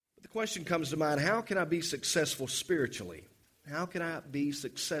question comes to mind, how can I be successful spiritually? How can I be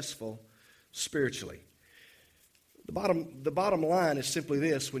successful spiritually? The bottom line is simply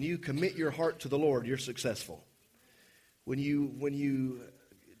this: when you commit your heart to the Lord, you're successful. When you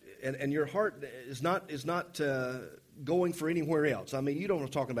your heart is not going for anywhere else. I mean, you know what I'm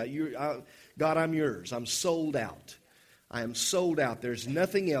talking about. God, I'm yours. I'm sold out. I am sold out. There's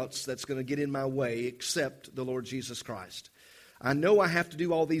nothing else that's going to get in my way except the Lord Jesus Christ. I know I have to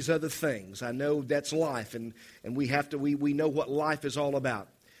do all these other things. I know that's life, and we know what life is all about.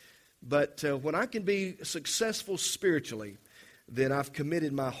 But when I can be successful spiritually, then I've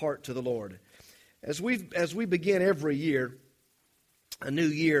committed my heart to the Lord. As we begin every year, a new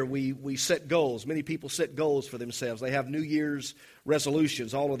year, we set goals. Many people set goals for themselves. They have New Year's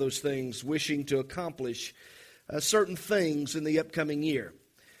resolutions, all of those things, wishing to accomplish certain things in the upcoming year.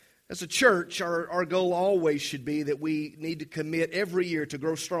 As a church, our goal always should be that we need to commit every year to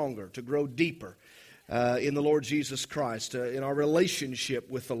grow stronger, to grow deeper in the Lord Jesus Christ, in our relationship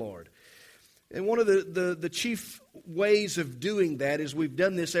with the Lord. And one of the chief ways of doing that is we've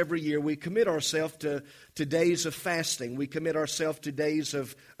done this every year. We commit ourselves to days of fasting. We commit ourselves to days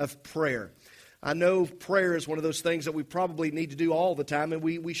of prayer. I know prayer is one of those things that we probably need to do all the time, and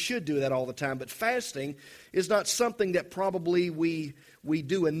we should do that all the time. But fasting is not something that probably we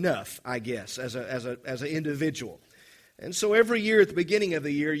do enough, I guess, as an individual. And so every year at the beginning of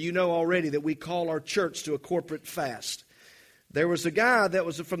the year, you know already that we call our church to a corporate fast. There was a guy that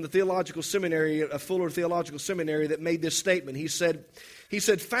was from the theological seminary, a Fuller Theological Seminary, that made this statement. He said,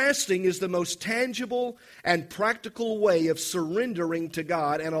 fasting is the most tangible and practical way of surrendering to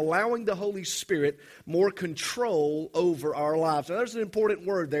God and allowing the Holy Spirit more control over our lives. Now, there's an important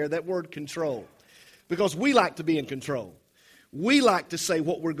word there, that word control, because we like to be in control. We like to say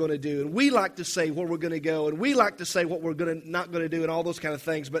what we're going to do, and we like to say where we're going to go, and we like to say what we're not going to do, and all those kind of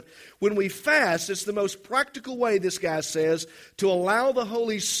things. But when we fast, it's the most practical way, this guy says, to allow the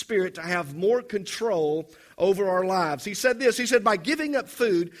Holy Spirit to have more control over our lives. He said this, by giving up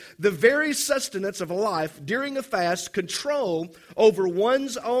food, the very sustenance of life during a fast, control over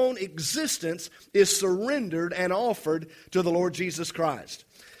one's own existence is surrendered and offered to the Lord Jesus Christ.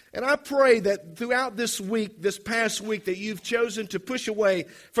 And I pray that throughout this past week, that you've chosen to push away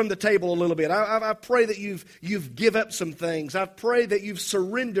from the table a little bit. I pray that you've give up some things. I pray that you've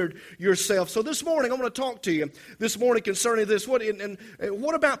surrendered yourself. So this morning, I'm going to talk to you this morning concerning this.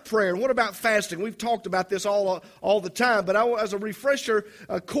 What about prayer and what about fasting? We've talked about this all the time, but as a refresher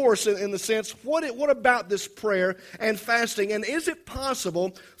course in the sense, what about this prayer and fasting? And is it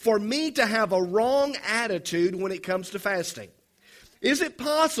possible for me to have a wrong attitude when it comes to fasting? Is it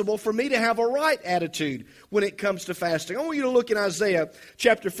possible for me to have a right attitude when it comes to fasting? I want you to look in Isaiah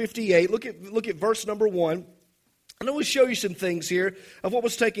chapter 58. Look at verse number 1. And I want to show you some things here of what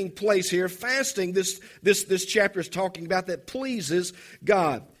was taking place here. Fasting, this chapter is talking about, that pleases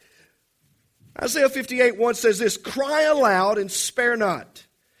God. Isaiah 58:1 says this: "Cry aloud and spare not.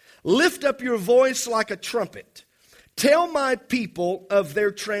 Lift up your voice like a trumpet. Tell my people of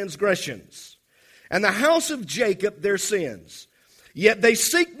their transgressions, and the house of Jacob their sins. Yet they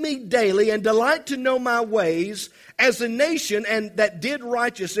seek me daily and delight to know my ways, as a nation and that did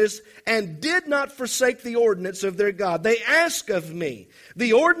righteousness and did not forsake the ordinance of their God. They ask of me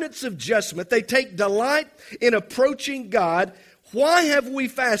the ordinance of judgment. They take delight in approaching God. Why have we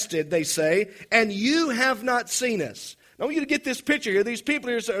fasted, they say, and you have not seen us?" I want you to get this picture here. These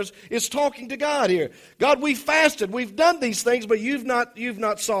people here is talking to God here. God, we fasted, we've done these things, but you've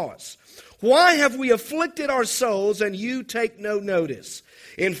not saw us. Why have we afflicted our souls and you take no notice?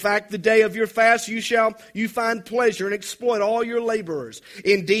 In fact, the day of your fast you find pleasure and exploit all your laborers.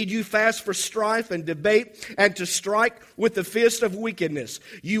 Indeed, you fast for strife and debate and to strike with the fist of wickedness.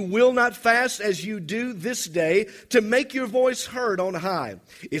 You will not fast as you do this day to make your voice heard on high.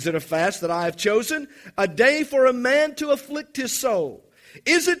 Is it a fast that I have chosen? A day for a man to afflict his soul?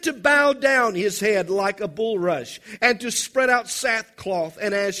 Is it to bow down his head like a bulrush and to spread out sackcloth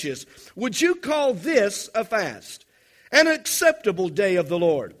and ashes? Would you call this a fast, an acceptable day of the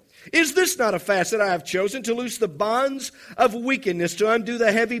Lord? Is this not a fast that I have chosen, to loose the bonds of wickedness, to undo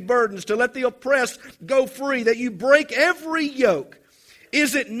the heavy burdens, to let the oppressed go free, that you break every yoke?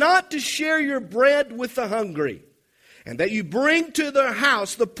 Is it not to share your bread with the hungry, and that you bring to their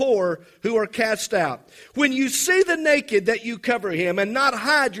house the poor who are cast out? When you see the naked, that you cover him, and not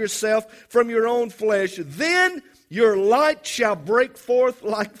hide yourself from your own flesh, then your light shall break forth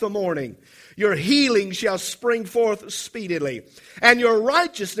like the morning. Your healing shall spring forth speedily, and your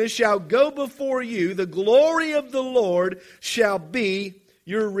righteousness shall go before you. The glory of the Lord shall be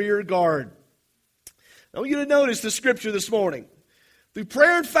your rear guard. I want you to notice the scripture this morning. Through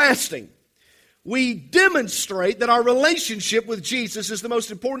prayer and fasting, we demonstrate that our relationship with Jesus is the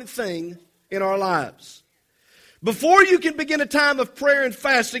most important thing in our lives. Before you can begin a time of prayer and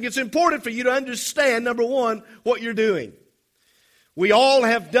fasting, it's important for you to understand, number one, what you're doing. We all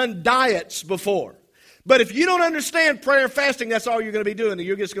have done diets before. But if you don't understand prayer and fasting, that's all you're going to be doing.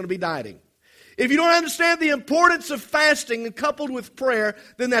 You're just going to be dieting. If you don't understand the importance of fasting and coupled with prayer,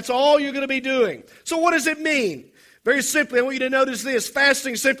 then that's all you're going to be doing. So what does it mean? Very simply, I want you to notice this.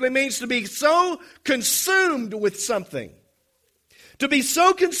 Fasting simply means to be so consumed with something. To be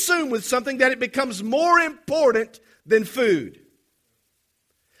so consumed with something that it becomes more important than food.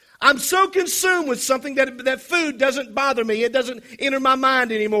 I'm so consumed with something that food doesn't bother me. It doesn't enter my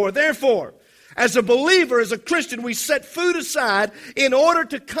mind anymore. Therefore, as a believer, as a Christian, we set food aside in order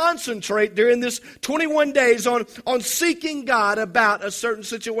to concentrate during this 21 days on seeking God about a certain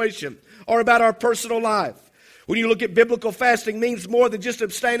situation or about our personal life. When you look at biblical fasting, means more than just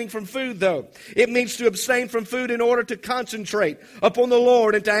abstaining from food, though. It means to abstain from food in order to concentrate upon the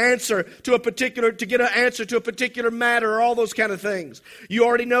Lord and to get an answer to a particular matter or all those kind of things. You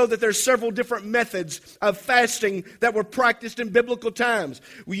already know that there's several different methods of fasting that were practiced in biblical times.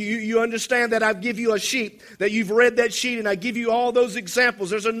 You understand that I give you a sheet, that you've read that sheet, and I give you all those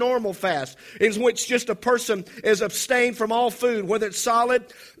examples. There's a normal fast in which just a person is abstained from all food, whether it's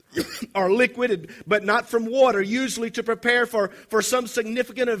solid or liquid, but not from water, usually to prepare for some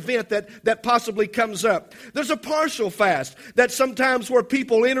significant event that possibly comes up. There's a partial fast that sometimes where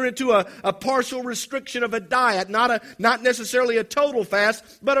people enter into a partial restriction of a diet, not necessarily a total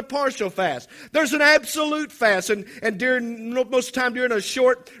fast, but a partial fast. There's an absolute fast, and during most of the time during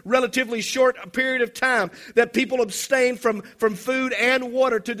a relatively short period of time, that people abstain from food and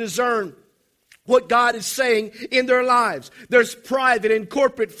water to discern what God is saying in their lives. There's private and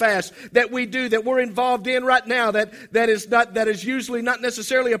corporate fasts that we do, that we're involved in right now, that is usually not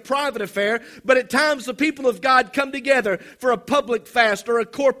necessarily a private affair, but at times the people of God come together for a public fast or a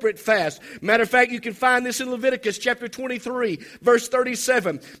corporate fast. Matter of fact, you can find this in Leviticus chapter 23, verse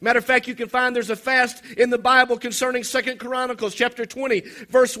 37. Matter of fact, you can find there's a fast in the Bible concerning 2 Chronicles chapter 20,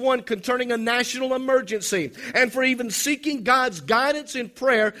 verse 1, concerning a national emergency. And for even seeking God's guidance in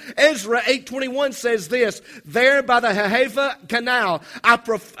prayer, Ezra 8:21 says this, there by the Ahava Canal, I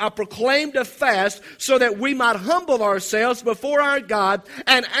proclaimed a fast so that we might humble ourselves before our God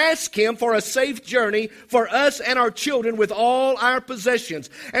and ask Him for a safe journey for us and our children with all our possessions.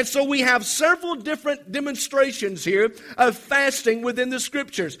 And so we have several different demonstrations here of fasting within the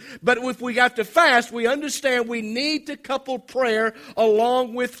Scriptures. But if we have to fast, we understand we need to couple prayer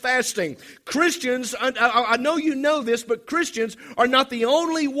along with fasting. Christians, I know you know this, but Christians are not the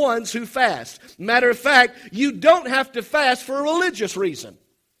only ones who fast. Matter of fact, you don't have to fast for a religious reason.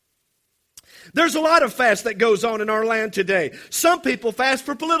 There's a lot of fast that goes on in our land today. Some people fast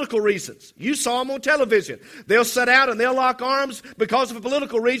for political reasons. You saw them on television. They'll sit out and they'll lock arms because of a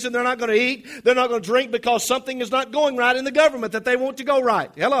political reason. They're not going to eat. They're not going to drink because something is not going right in the government that they want to go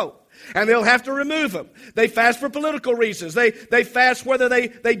right. Hello. And they'll have to remove them. They fast for political reasons. They fast whether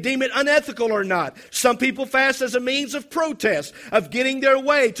they deem it unethical or not. Some people fast as a means of protest, of getting their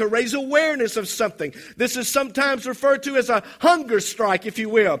way, to raise awareness of something. This is sometimes referred to as a hunger strike, if you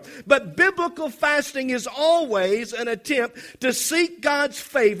will. But biblical fasting is always an attempt to seek God's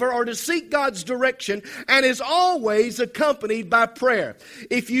favor or to seek God's direction, and is always accompanied by prayer.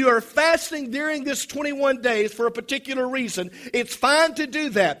 If you are fasting during this 21 days for a particular reason, it's fine to do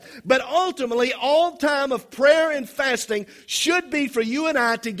that. But ultimately, all time of prayer and fasting should be for you and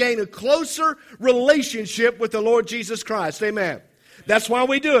I to gain a closer relationship with the Lord Jesus Christ. Amen. That's why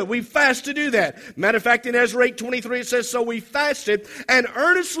we do it. We fast to do that. Matter of fact, in Ezra 8:23 it says, so we fasted and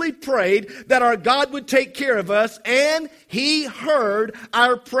earnestly prayed that our God would take care of us, and He heard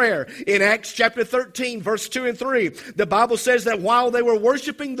our prayer. In Acts chapter 13, verse 2 and 3, the Bible says that while they were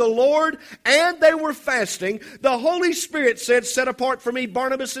worshiping the Lord and they were fasting, the Holy Spirit said, set apart for me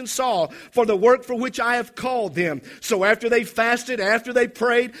Barnabas and Saul for the work for which I have called them. So after they fasted, after they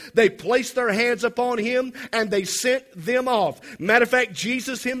prayed, they placed their hands upon him and they sent them off. Matter of fact,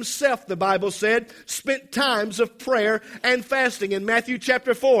 Jesus Himself, the Bible said, spent times of prayer and fasting. In Matthew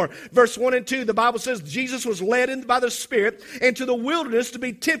chapter 4, verse 1 and 2, the Bible says Jesus was led in by the Spirit into the wilderness to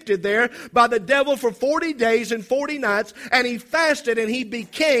be tempted there by the devil for 40 days and 40 nights, and He fasted and He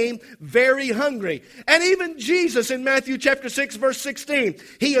became very hungry. And even Jesus in Matthew chapter 6, verse 16,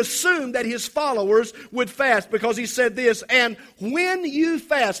 He assumed that His followers would fast, because He said this, and when you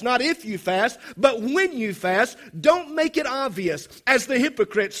fast, not if you fast, but when you fast, don't make it obvious. as the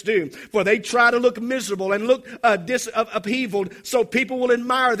hypocrites do, for they try to look miserable and look upheavaled so people will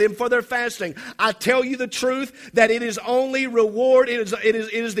admire them for their fasting. I tell you the truth that it is only reward. It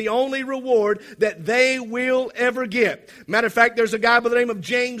is the only reward that they will ever get. Matter of fact, there's a guy by the name of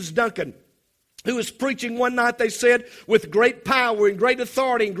James Duncan who was preaching one night, they said, with great power and great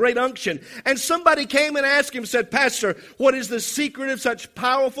authority and great unction. And somebody came and asked him, said, Pastor, what is the secret of such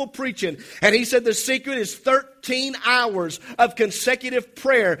powerful preaching? And he said, the secret is 13 hours of consecutive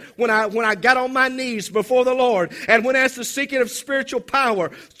prayer when I got on my knees before the Lord. And when asked the secret of spiritual power,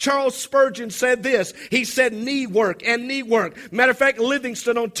 Charles Spurgeon said this. He said, knee work and knee work. Matter of fact,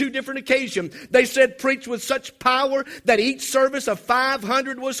 Livingston on 2 different occasions, they said, preached with such power that each service of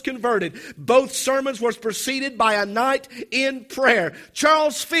 500 was converted. Both sermons was preceded by a night in prayer.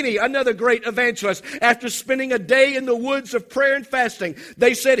 Charles Finney, another great evangelist, after spending a day in the woods of prayer and fasting,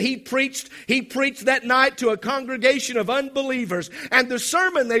 they said he preached that night to a congregation of unbelievers. And the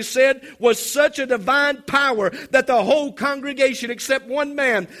sermon, they said, was such a divine power that the whole congregation, except one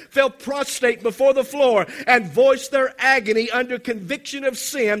man, fell prostrate before the floor and voiced their agony under conviction of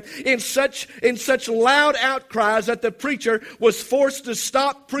sin in such loud outcries that the preacher was forced to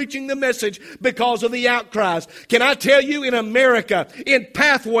stop preaching the message because of the outcries. Can I tell you, in America, in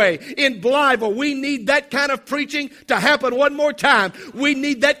Pathway, in Blytheville, we need that kind of preaching to happen one more time. We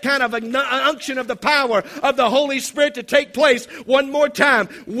need that kind of unction of the power of the Holy Spirit to take place one more time.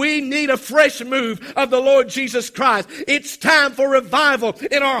 We need a fresh move of the Lord Jesus Christ. It's time for revival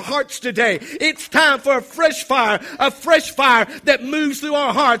in our hearts today. It's time for a fresh fire that moves through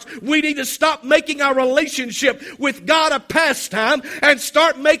our hearts. We need to stop making our relationship with God a pastime and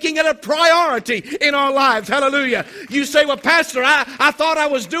start making it a priority in our lives. Hallelujah. You say, well, Pastor, I thought I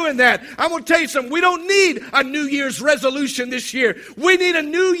was doing that. I'm going to tell you something. We don't need a New Year's resolution this year. We need a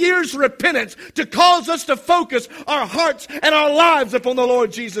New Year's repentance to cause us to focus our hearts and our lives upon the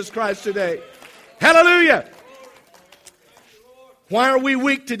Lord Jesus Christ today. Hallelujah. Why are we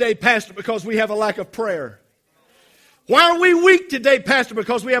weak today, Pastor? Because we have a lack of prayer. Why are we weak today, Pastor?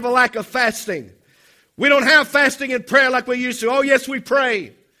 Because we have a lack of fasting. We don't have fasting and prayer like we used to. Oh, yes, we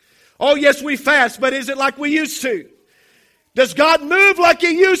pray. Oh, yes, we fast, but is it like we used to? Does God move like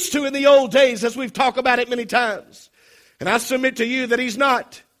He used to in the old days, as we've talked about it many times? And I submit to you that He's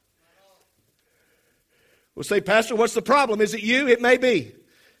not. We'll say, Pastor, what's the problem? Is it you? It may be.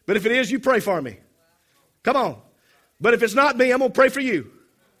 But if it is, you pray for me. Come on. But if it's not me, I'm going to pray for you.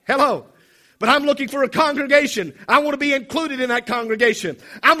 Hello. But I'm looking for a congregation. I want to be included in that congregation.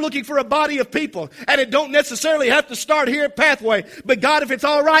 I'm looking for a body of people. And it don't necessarily have to start here at Pathway. But God, if it's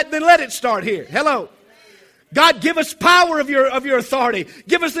all right, then let it start here. Hello. God, give us power of your authority.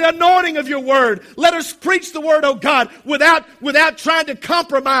 Give us the anointing of your word. Let us preach the word, oh God, without trying to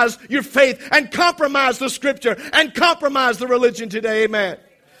compromise your faith and compromise the scripture and compromise the religion today. Amen.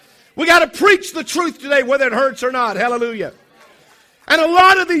 We got to preach the truth today, whether it hurts or not. Hallelujah. And a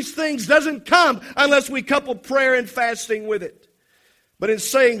lot of these things doesn't come unless we couple prayer and fasting with it. But in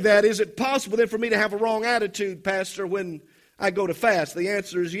saying that, is it possible then for me to have a wrong attitude, Pastor, when I go to fast? The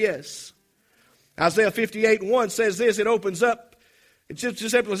answer is yes. Isaiah 58:1 says this. It opens up. It just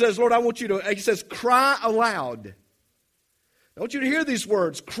simply says, Lord, I want you to, he says, cry aloud. I want you to hear these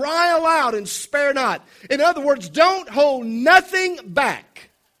words. Cry aloud and spare not. In other words, don't hold nothing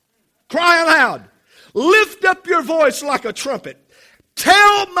back. Cry aloud. Lift up your voice like a trumpet.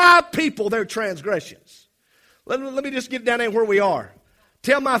 Tell my people their transgressions. Let me just get down there where we are.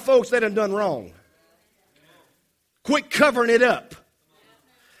 Tell my folks they done wrong. Quit covering it up.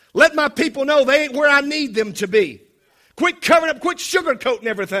 Let my people know they ain't where I need them to be. Quit covering up, quit sugarcoating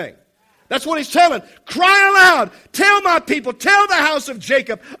everything. That's what he's telling. Cry aloud. Tell my people, tell the house of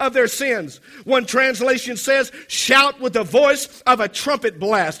Jacob of their sins. One translation says, shout with the voice of a trumpet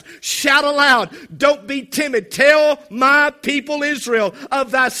blast. Shout aloud. Don't be timid. Tell my people Israel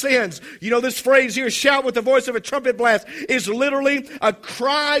of thy sins. You know, this phrase here, shout with the voice of a trumpet blast, is literally a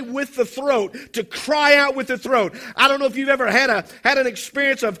cry with the throat, to cry out with the throat. I don't know if you've ever had an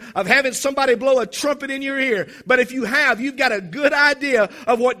experience of having somebody blow a trumpet in your ear, but if you have, you've got a good idea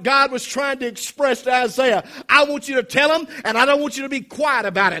of what God was trying to express to Isaiah. I want you to tell him, and I don't want you to be quiet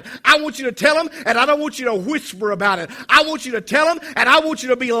about it. I want you to tell him, and I don't want you to whisper about it. I want you to tell him, and I want you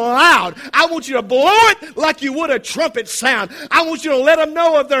to be loud. I want you to blow it like you would a trumpet sound. I want you to let them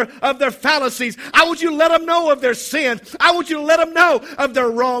know of their fallacies. I want you to let them know of their sin. I want you to let them know of their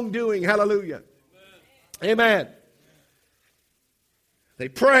wrongdoing. Hallelujah. Amen. They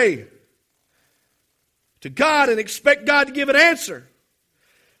pray to God and expect God to give an answer.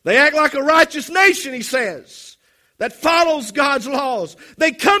 They act like a righteous nation, he says. that follows God's laws.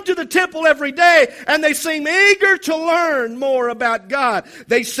 They come to the temple every day and they seem eager to learn more about God.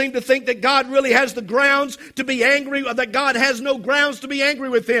 They seem to think that God really has the grounds to be angry, or that God has no grounds to be angry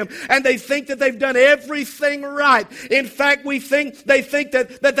with them. And they think that they've done everything right. In fact, they think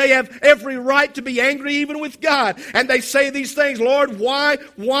that they have every right to be angry even with God. And they say these things, Lord, why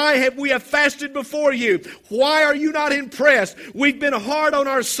have we fasted before you? Why are you not impressed? We've been hard on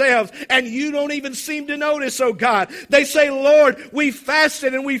ourselves and you don't even seem to notice, oh God. They say, Lord, we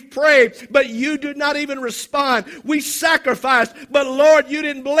fasted and we've prayed, but you did not even respond. We sacrificed, but Lord, you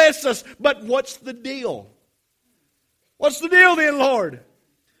didn't bless us. But what's the deal? What's the deal then, Lord?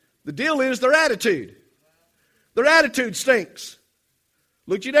 The deal is their attitude. Their attitude stinks.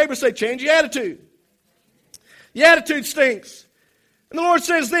 Look at your neighbor and say, change your attitude. The attitude stinks. And the Lord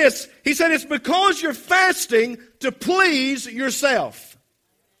says this. He said, it's because you're fasting to please yourself.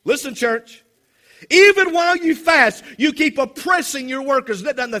 Listen, church. Even while you fast, you keep oppressing your workers.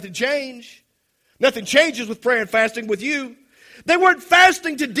 That doesn't nothing change. Nothing changes with prayer and fasting with you. They weren't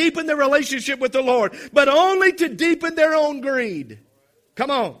fasting to deepen their relationship with the Lord, but only to deepen their own greed. Come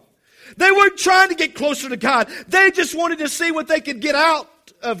on. They weren't trying to get closer to God. They just wanted to see what they could get out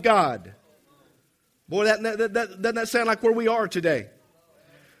of God. Boy, doesn't that sound like where we are today?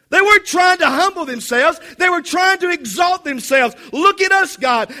 They weren't trying to humble themselves. They were trying to exalt themselves. Look at us,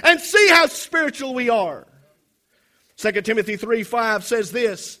 God, and see how spiritual we are. 2 Timothy 3:5 says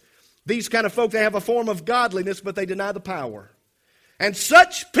this. These kind of folk, they have a form of godliness, but they deny the power. And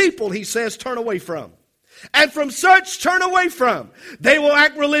such people, he says, turn away from. And from such turn away from. They will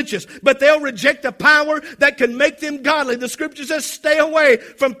act religious, but they'll reject the power that can make them godly. The scripture says stay away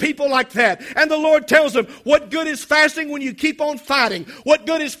from people like that. And the Lord tells them, what good is fasting when you keep on fighting? What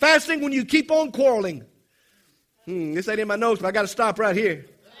good is fasting when you keep on quarreling? This ain't in my notes, but I got to stop right here.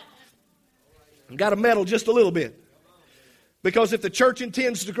 I've got to meddle just a little bit. Because if the church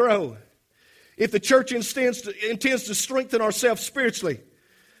intends to grow, if the church intends to strengthen ourselves spiritually,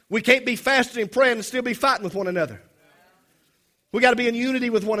 we can't be fasting and praying and still be fighting with one another. We got to be in unity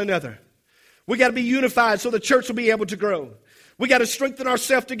with one another. We got to be unified so the church will be able to grow. We got to strengthen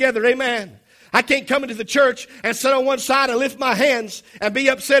ourselves together. Amen. I can't come into the church and sit on one side and lift my hands and be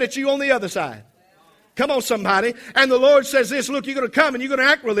upset at you on the other side. Come on, somebody. And the Lord says this, look, you're going to come and you're going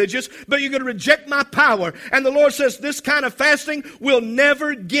to act religious, but you're going to reject my power. And the Lord says this kind of fasting will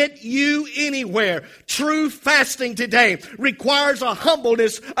never get you anywhere. True fasting today requires a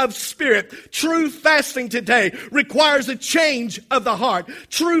humbleness of spirit. True fasting today requires a change of the heart.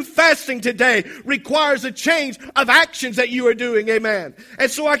 True fasting today requires a change of actions that you are doing. Amen. And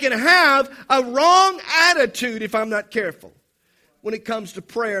so I can have a wrong attitude if I'm not careful. When it comes to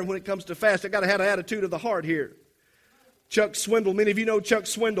prayer and when it comes to fast, I've got to have an attitude of the heart here. Chuck Swindoll, many of you know Chuck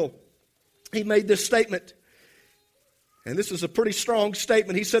Swindoll. He made this statement, and this is a pretty strong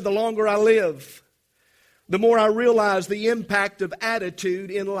statement. He said, the longer I live, the more I realize the impact of attitude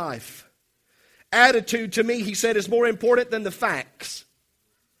in life. Attitude to me, he said, is more important than the facts.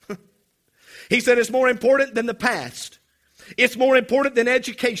 He said it's more important than the past. It's more important than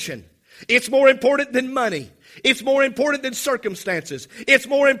education. It's more important than money. It's more important than circumstances. It's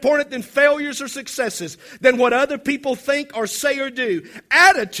more important than failures or successes, than what other people think or say or do.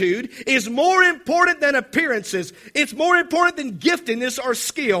 Attitude is more important than appearances. It's more important than giftedness or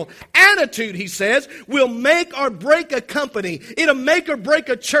skill. Attitude, he says, will make or break a company. It'll make or break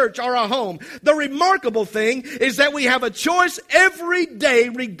a church or a home. The remarkable thing is that we have a choice every day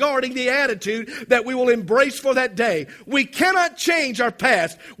regarding the attitude that we will embrace for that day. We cannot change our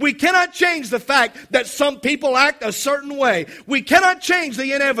past. We cannot change the fact that some people act a certain way. We cannot change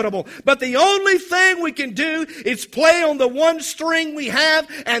the inevitable. But the only thing we can do is play on the one string we have,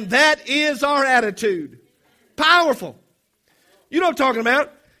 and that is our attitude. Powerful. You know what I'm talking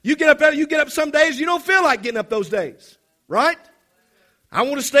about. You get up some days, you don't feel like getting up those days. Right? I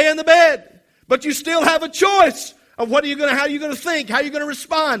want to stay in the bed. But you still have a choice of how are you going to think, how you're going to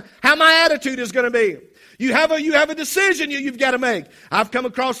respond, how my attitude is going to be. You have a decision you've got to make. I've come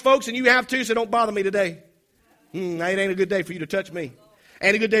across folks, and you have too, so don't bother me today. It ain't a good day for you to touch me.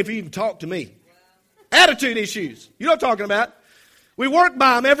 Ain't a good day for you to even talk to me. Attitude issues. You know what I'm talking about. We work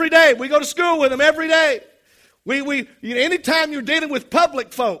by them every day. We go to school with them every day. Anytime you're dealing with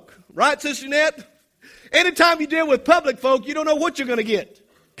public folk, right, Sister Jeanette? Anytime you deal with public folk, you don't know what you're going to get.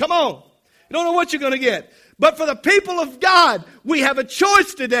 Come on. You don't know what you're going to get. But for the people of God, we have a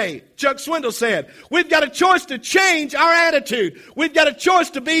choice today, Chuck Swindoll said. We've got a choice to change our attitude. We've got a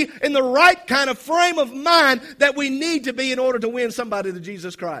choice to be in the right kind of frame of mind that we need to be in order to win somebody to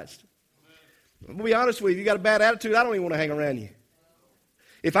Jesus Christ. I'm going to be honest with you. You got a bad attitude, I don't even want to hang around you.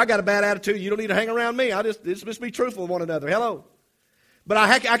 If I got a bad attitude, you don't need to hang around me. Let's be truthful with one another. Hello. But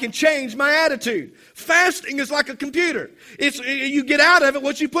I can change my attitude. Fasting is like a computer. You get out of it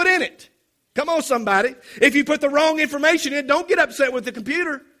what you put in it. Come on, somebody. If you put the wrong information in, don't get upset with the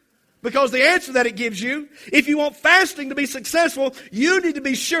computer because the answer that it gives you. If you want fasting to be successful, you need to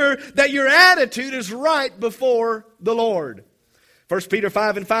be sure that your attitude is right before the Lord. 1 Peter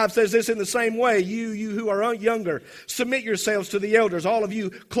 5:5 says this in the same way. You who are younger, submit yourselves to the elders. All of you,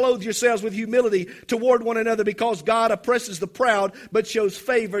 clothe yourselves with humility toward one another, because God oppresses the proud, but shows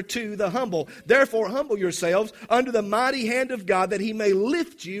favor to the humble. Therefore, humble yourselves under the mighty hand of God, that He may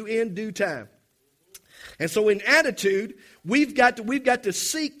lift you in due time. And so in attitude, we've got to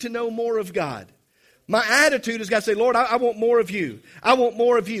seek to know more of God. My attitude has got to say, Lord, I want more of you. I want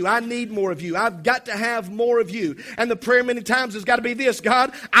more of you. I need more of you. I've got to have more of you. And the prayer many times has got to be this: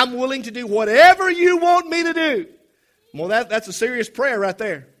 God, I'm willing to do whatever you want me to do. Well, that's a serious prayer right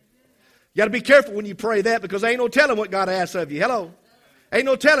there. You got to be careful when you pray that, because ain't no telling what God asks of you. Hello? Ain't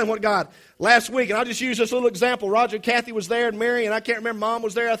no telling what God. Last week, and I'll just use this little example. Roger and Kathy was there, and Mary, and I can't remember, Mom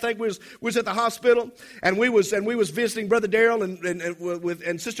was there. I think we was at the hospital, and we was visiting Brother Darrell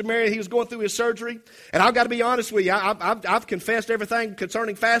and Sister Mary. He was going through his surgery, and I've got to be honest with you. I've confessed everything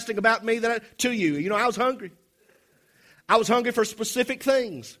concerning fasting about me to you. You know, I was hungry. I was hungry for specific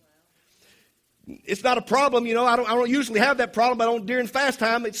things. It's not a problem, you know. I don't usually have that problem, but during fast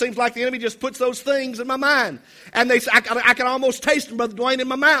time, it seems like the enemy just puts those things in my mind. And I can almost taste them, Brother Dwayne, in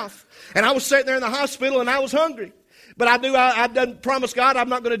my mouth. And I was sitting there in the hospital, and I was hungry. But I knew I'd done promised God, I'm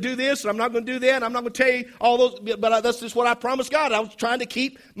not going to do this, and I'm not going to do that, and I'm not going to tell you all those, but that's just what I promised God. I was trying to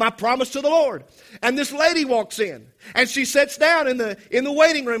keep my promise to the Lord. And this lady walks in, and she sits down in the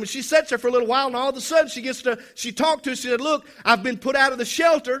waiting room, and she sits there for a little while, and all of a sudden she talked to us. She said, look, I've been put out of the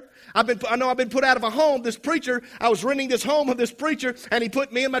shelter. I know I've been put out of a home. This preacher, I was renting this home of this preacher, and he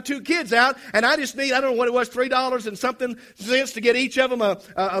put me and my 2 kids out, and I just need, I don't know what it was, $3 and something cents to get each of them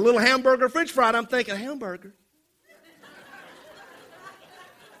a little hamburger, French fry. And I'm thinking, hamburger?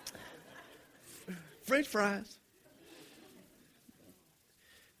 French fries.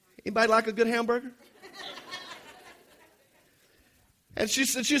 Anybody like a good hamburger? And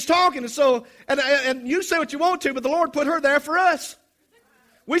she's talking, and so, and you say what you want to, but the Lord put her there for us.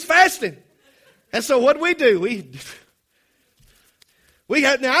 We're fasting. And so what do? We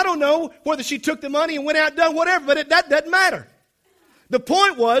had, now I don't know whether she took the money and went out and done whatever, but that doesn't matter. The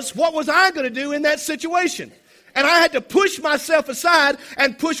point was, what was I going to do in that situation? And I had to push myself aside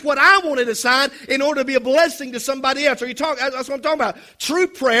and push what I wanted aside in order to be a blessing to somebody else. That's what I'm talking about. True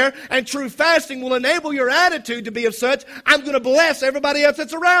prayer and true fasting will enable your attitude to be of such, I'm going to bless everybody else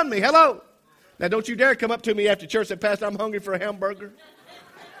that's around me. Hello? Now don't you dare come up to me after church and say, Pastor, I'm hungry for a hamburger.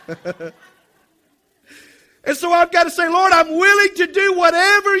 And so I've got to say, Lord, I'm willing to do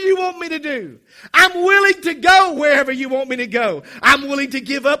whatever you want me to do. I'm willing to go wherever you want me to go. I'm willing to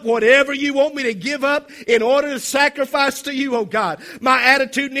give up whatever you want me to give up in order to sacrifice to you, oh God. My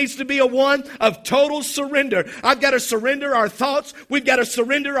attitude needs to be a one of total surrender. I've got to surrender our thoughts. We've got to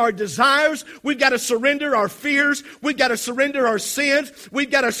surrender our desires. We've got to surrender our fears. We've got to surrender our sins. We've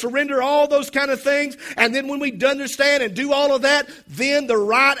got to surrender all those kind of things. And then when we understand and do all of that, then the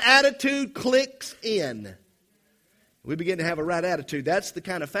right attitude clicks in. We begin to have a right attitude. That's the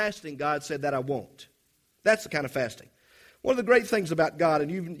kind of fasting God said that I want. That's the kind of fasting. One of the great things about God,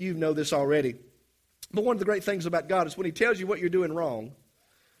 and you know this already, but one of the great things about God is when He tells you what you're doing wrong,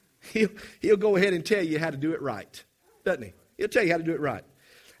 He'll go ahead and tell you how to do it right, doesn't He? He'll tell you how to do it right.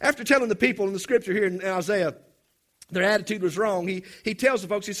 After telling the people in the scripture here in Isaiah, their attitude was wrong, he tells the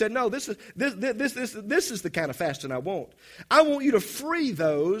folks, he said, no, this is the kind of fasting I want. I want you to free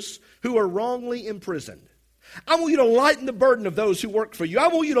those who are wrongly imprisoned. I want you to lighten the burden of those who work for you. I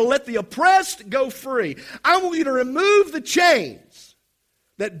want you to let the oppressed go free. I want you to remove the chains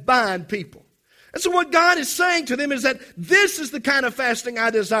that bind people. And so what God is saying to them is that this is the kind of fasting I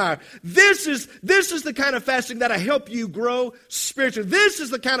desire. This is the kind of fasting that'll help you grow spiritually. This is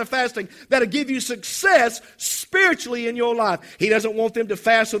the kind of fasting that'll give you success spiritually in your life. He doesn't want them to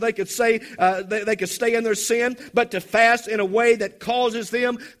fast so they could say they could stay in their sin, but to fast in a way that causes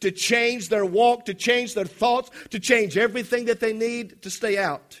them to change their walk, to change their thoughts, to change everything that they need to stay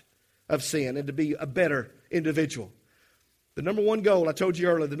out of sin and to be a better individual. The number one goal, I told you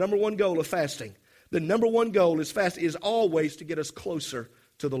earlier, the number one goal of fasting, the number one goal is always to get us closer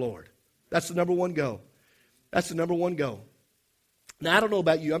to the Lord. That's the number one goal. That's the number one goal. Now, I don't know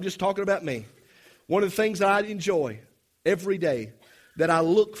about you. I'm just talking about me. One of the things that I enjoy every day, that I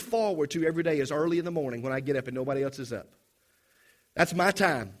look forward to every day, is early in the morning when I get up and nobody else is up. That's my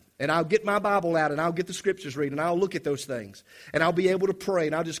time. And I'll get my Bible out, and I'll get the Scriptures read, and I'll look at those things. And I'll be able to pray,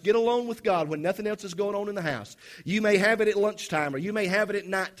 and I'll just get alone with God when nothing else is going on in the house. You may have it at lunchtime, or you may have it at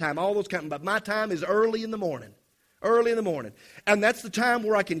nighttime, all those kind of, but my time is early in the morning. Early in the morning. And that's the time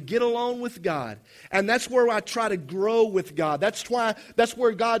where I can get alone with God. And that's where I try to grow with God. That's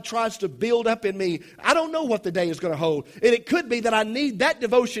where God tries to build up in me. I don't know what the day is going to hold. And it could be that I need that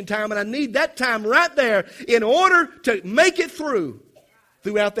devotion time, and I need that time right there in order to make it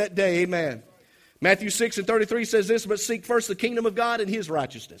throughout that day. Amen. Matthew 6:33 says this, but seek first the kingdom of God and His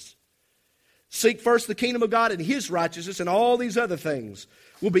righteousness. Seek first the kingdom of God and His righteousness, and all these other things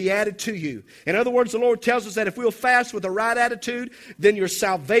will be added to you. In other words, the Lord tells us that if we'll fast with the right attitude, then your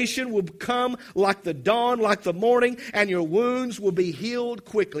salvation will come like the dawn, like the morning, and your wounds will be healed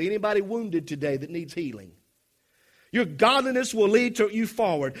quickly. Anybody wounded today that needs healing? Your godliness will lead you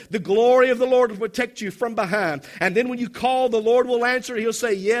forward. The glory of the Lord will protect you from behind. And then when you call, the Lord will answer. He'll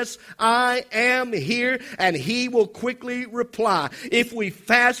say, yes, I am here. And He will quickly reply. If we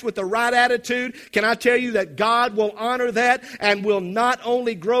fast with the right attitude, can I tell you that God will honor that and will not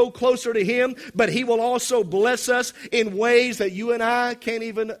only grow closer to Him, but He will also bless us in ways that you and I can't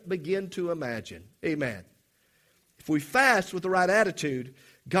even begin to imagine. Amen. If we fast with the right attitude,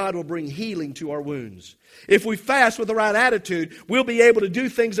 God will bring healing to our wounds. If we fast with the right attitude, we'll be able to do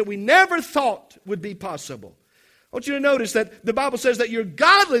things that we never thought would be possible. I want you to notice that the Bible says that your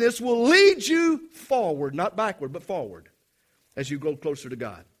godliness will lead you forward, not backward, but forward, as you go closer to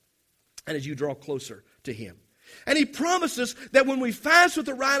God and as you draw closer to Him. And He promises that when we fast with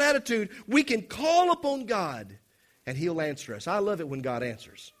the right attitude, we can call upon God and He'll answer us. I love it when God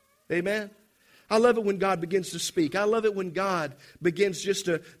answers. Amen. I love it when God begins to speak. I love it when God begins just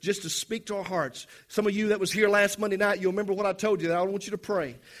to speak to our hearts. Some of you that was here last Monday night, you'll remember what I told you, that I want you to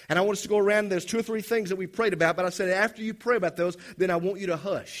pray. And I want us to go around, and there's 2 or 3 things that we prayed about, but I said after you pray about those, then I want you to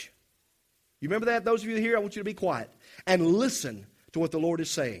hush. You remember that? Those of you here, I want you to be quiet and listen to what the Lord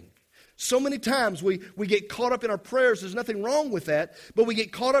is saying. So many times we get caught up in our prayers. There's nothing wrong with that, but we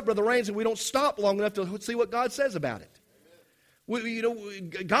get caught up, Brother Raines, and we don't stop long enough to see what God says about it.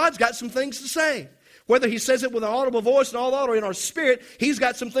 God's got some things to say. Whether He says it with an audible voice and all that or in our spirit, He's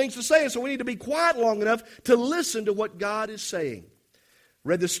got some things to say. And so we need to be quiet long enough to listen to what God is saying.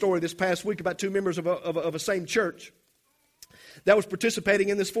 Read this story this past week about 2 members of a same church that was participating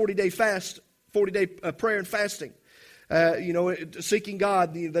in this 40-day fast, 40-day prayer and fasting. Seeking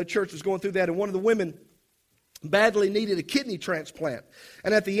God. The church was going through that. And one of the women badly needed a kidney transplant.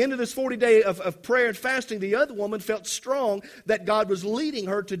 And at the end of this 40-day of prayer and fasting, the other woman felt strong that God was leading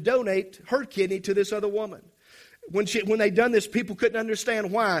her to donate her kidney to this other woman. When they done this, people couldn't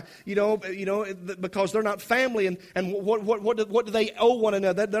understand why. Because they're not family, and what do they owe one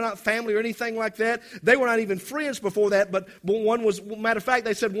another? They're not family or anything like that. They were not even friends before that. But one was, matter of fact,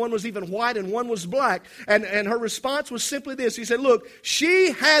 they said one was even white and one was black. And her response was simply this. He said, "Look,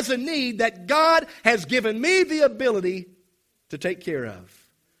 she has a need that God has given me the ability to take care of."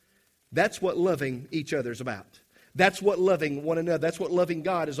 That's what loving each other is about. That's what loving one another, that's what loving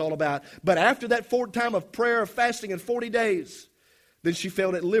God is all about. But after that time of prayer, fasting, and 40 days, then she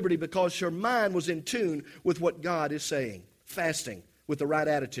felt at liberty because her mind was in tune with what God is saying. Fasting with the right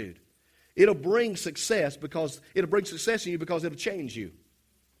attitude. It'll bring success in you because it'll change you.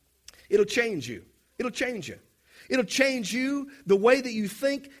 It'll change you. It'll change you. It'll change you, the way that you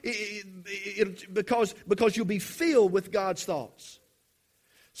think, because you'll be filled with God's thoughts.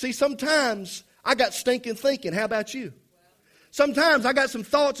 See, sometimes I got stinking thinking. How about you? Sometimes I got some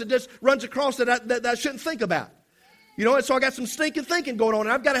thoughts that just runs across that I shouldn't think about. And so I got some stinking thinking going on,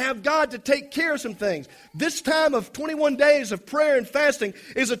 and I've got to have God to take care of some things. This time of 21 days of prayer and fasting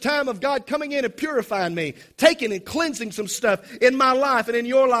is a time of God coming in and purifying me, taking and cleansing some stuff in my life and in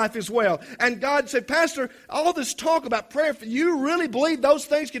your life as well. And God said, "Pastor, all this talk about prayer, you really believe those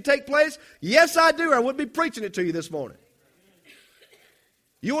things can take place?" Yes, I do. I wouldn't be preaching it to you this morning.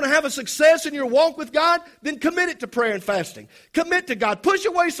 You want to have a success in your walk with God? Then commit it to prayer and fasting. Commit to God. Push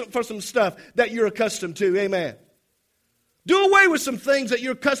away for some stuff that you're accustomed to. Amen. Do away with some things that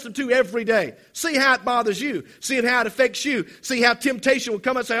you're accustomed to every day. See how it bothers you. See how it affects you. See how temptation will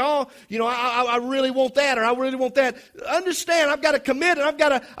come and say, I really want that, or I really want that. Understand, I've got to commit, and I've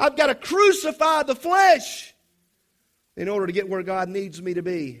got to crucify the flesh in order to get where God needs me to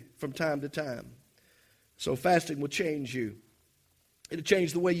be from time to time. So fasting will change you. It'll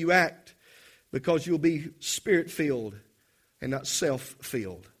change the way you act because you'll be Spirit-filled and not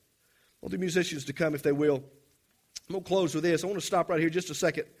self-filled. I want the musicians to come if they will. I'm going to close with this. I want to stop right here just a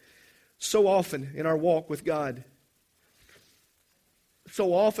second. So often in our walk with God,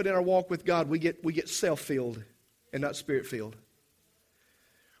 we get self-filled and not Spirit-filled.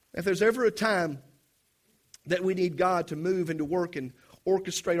 If there's ever a time that we need God to move and to work and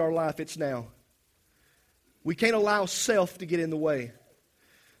orchestrate our life, it's now. We can't allow self to get in the way.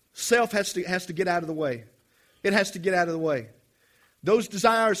 Self has to get out of the way. It has to get out of the way. Those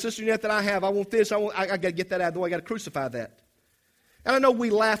desires, Sister Jeanette, that I have, I want this, I got to get that out of the way. I got to crucify that. And I know we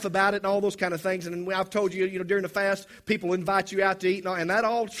laugh about it and all those kind of things. And I've told you, during the fast, people invite you out to eat, and that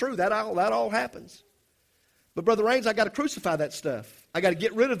all true. That all happens. But Brother Raines, I got to crucify that stuff. I got to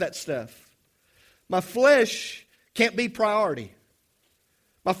get rid of that stuff. My flesh can't be priority.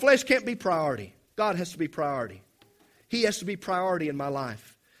 My flesh can't be priority. God has to be priority. He has to be priority in my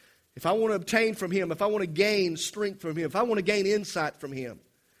life. If I want to obtain from Him, if I want to gain strength from Him, if I want to gain insight from Him,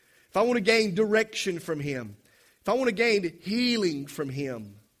 if I want to gain direction from Him, if I want to gain healing from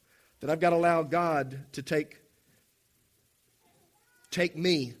Him, then I've got to allow God to take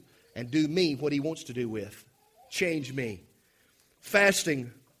me and do me what He wants to do with. Change me.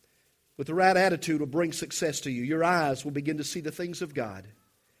 Fasting with the right attitude will bring success to you. Your eyes will begin to see the things of God.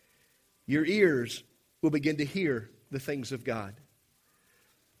 Your ears will begin to hear the things of God.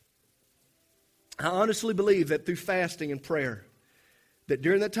 I honestly believe that through fasting and prayer, that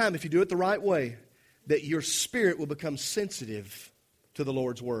during that time, if you do it the right way, that your spirit will become sensitive to the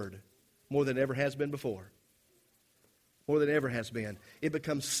Lord's Word more than it ever has been before. More than it ever has been. It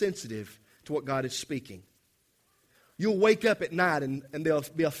becomes sensitive to what God is speaking. You'll wake up at night and there'll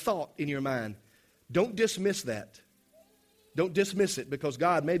be a thought in your mind. Don't dismiss that. Don't dismiss it because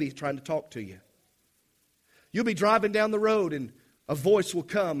God may be trying to talk to you. You'll be driving down the road and a voice will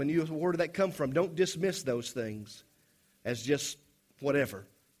come and you, where did that come from? Don't dismiss those things as just whatever.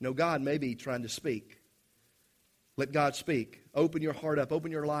 No, God may be trying to speak. Let God speak. Open your heart up. Open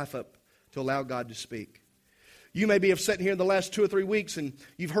your life up to allow God to speak. You may be sitting here in the last 2 or 3 weeks and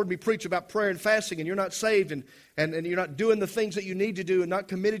you've heard me preach about prayer and fasting and you're not saved and you're not doing the things that you need to do and not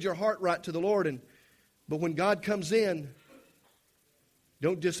committed your heart right to the Lord. But when God comes in,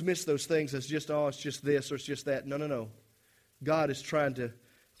 don't dismiss those things as just, it's just this or it's just that. No. God is trying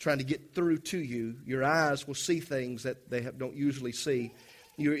to get through to you. Your eyes will see things that they don't usually see.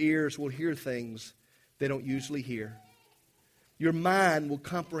 Your ears will hear things they don't usually hear. Your mind will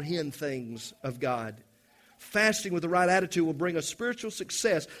comprehend things of God. Fasting with the right attitude will bring a spiritual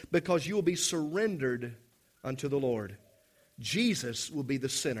success because you will be surrendered unto the Lord. Jesus will be the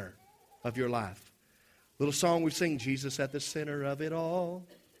center of your life. Little song we sing, Jesus at the center of it all.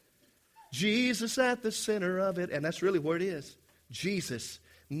 Jesus at the center of it. And that's really where it is. Jesus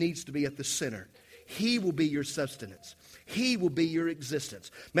needs to be at the center. He will be your sustenance. He will be your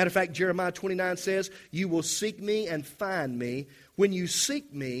existence. Matter of fact, Jeremiah 29 says, you will seek me and find me when you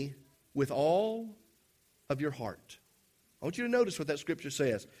seek me with all of your heart. I want you to notice what that scripture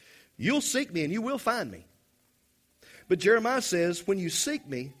says. You'll seek me and you will find me. But Jeremiah says, when you seek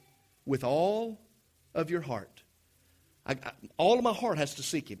me with all of your heart. All of my heart has to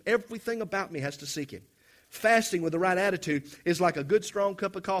seek Him. Everything about me has to seek Him. Fasting with the right attitude is like a good strong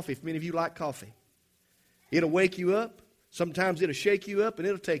cup of coffee, if many of you like coffee. It'll wake you up. Sometimes it'll shake you up and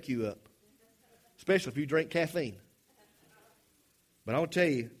it'll take you up. Especially if you drink caffeine. But I want to tell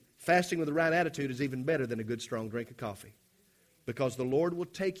you, fasting with the right attitude is even better than a good strong drink of coffee. Because the Lord will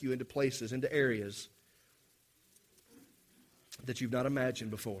take you into places, into areas that you've not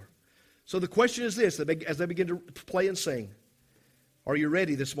imagined before. So the question is this, as they begin to play and sing, are you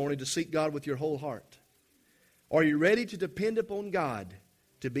ready this morning to seek God with your whole heart? Are you ready to depend upon God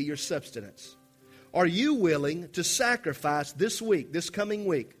to be your substance? Are you willing to sacrifice this week, this coming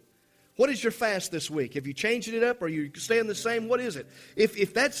week? What is your fast this week? Have you changed it up? Or are you staying the same? What is it?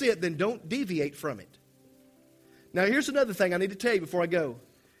 If that's it, then don't deviate from it. Now here's another thing I need to tell you before I go.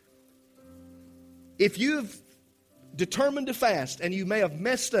 If you've determined to fast and you may have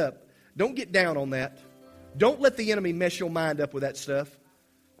messed up, don't get down on that. Don't let the enemy mess your mind up with that stuff.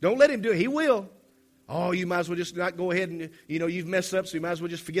 Don't let him do it. He will. Oh, you might as well just not go ahead and, you've messed up, so you might as well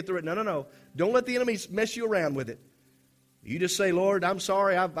just forget the rest. No. Don't let the enemy mess you around with it. You just say, Lord, I'm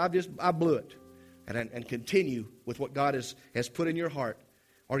sorry, I blew it. And continue with what God has put in your heart.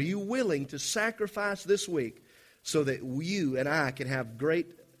 Are you willing to sacrifice this week so that you and I can have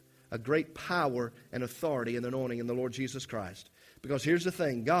a great power and authority and anointing in the Lord Jesus Christ? Because here's the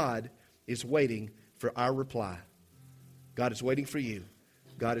thing, God is waiting for our reply. God is waiting for you.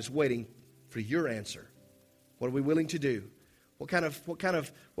 God is waiting for your answer. What are we willing to do? What kind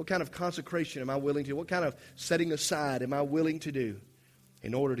of consecration am I willing to do? What kind of setting aside am I willing to do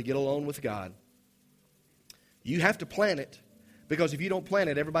in order to get alone with God? You have to plan it, because if you don't plan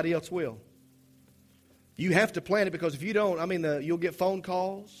it, everybody else will. You have to plan it, because if you don't, you'll get phone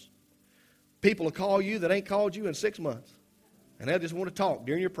calls. People will call you that ain't called you in 6 months. And they'll just want to talk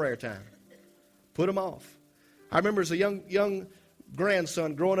during your prayer time. Put them off. I remember as a young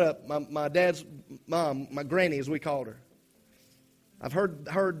grandson growing up, my dad's mom, my granny as we called her. I've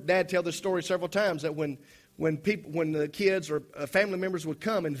heard Dad tell this story several times that when the kids or family members would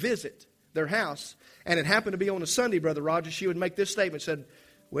come and visit their house, and it happened to be on a Sunday, Brother Roger, she would make this statement, said,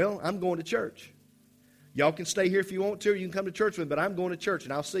 well, I'm going to church. Y'all can stay here if you want to, or you can come to church with me, but I'm going to church,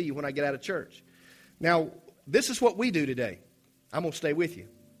 and I'll see you when I get out of church. Now, this is what we do today. I'm going to stay with you.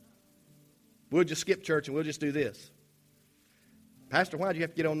 We'll just skip church and we'll just do this. Pastor, why'd you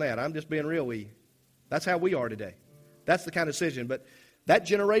have to get on that? I'm just being real with you. That's how we are today. That's the kind of decision. But that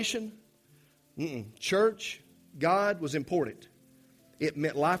generation, church, God was important. It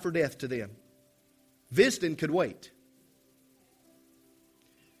meant life or death to them. Visiting could wait.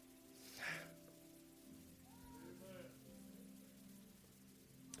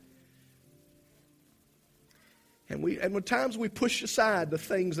 And at times we push aside the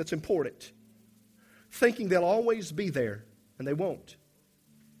things that's important, thinking they'll always be there, and they won't.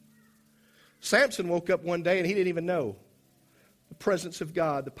 Samson woke up one day and he didn't even know the presence of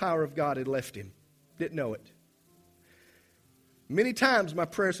God, the power of God had left him. Didn't know it. Many times my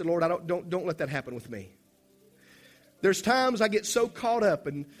prayer said, Lord, don't let that happen with me. There's times I get so caught up,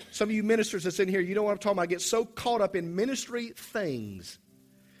 and some of you ministers that's in here, you know what I'm talking about. I get so caught up in ministry things,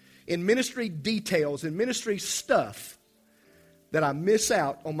 in ministry details, in ministry stuff, that I miss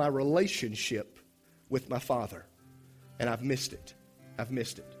out on my relationship with my Father. And I've missed it. I've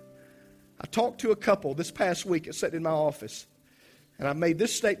missed it. I talked to a couple this past week that sat in my office, and I made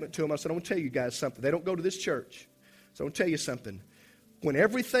this statement to them. I said, I'm going to tell you guys something. They don't go to this church. So I'm going to tell you something. When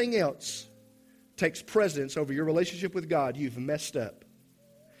everything else takes precedence over your relationship with God, you've messed up.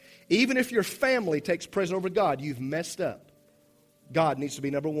 Even if your family takes precedence over God, you've messed up. God needs to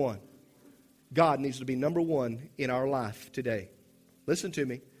be number one. God needs to be number one in our life today. Listen to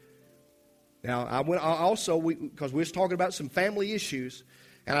me. Now, because we was talking about some family issues,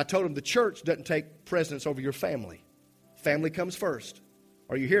 and I told them the church doesn't take precedence over your family. Family comes first.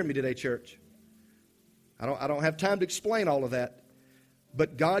 Are you hearing me today, church? I don't have time to explain all of that.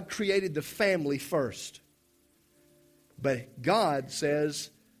 But God created the family first. But God says,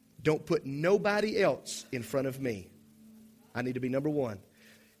 don't put nobody else in front of me. I need to be number one.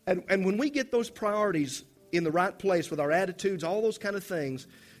 And when we get those priorities in the right place with our attitudes, all those kind of things,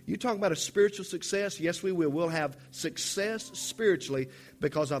 you talk about a spiritual success? Yes, we will. We'll have success spiritually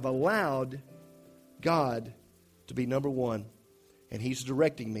because I've allowed God to be number one. And He's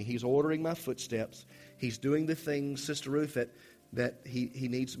directing me. He's ordering my footsteps. He's doing the things, Sister Ruth, that he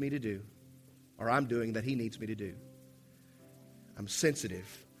needs me to do. Or I'm doing that He needs me to do. I'm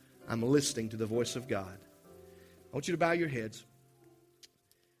sensitive. I'm listening to the voice of God. I want you to bow your heads.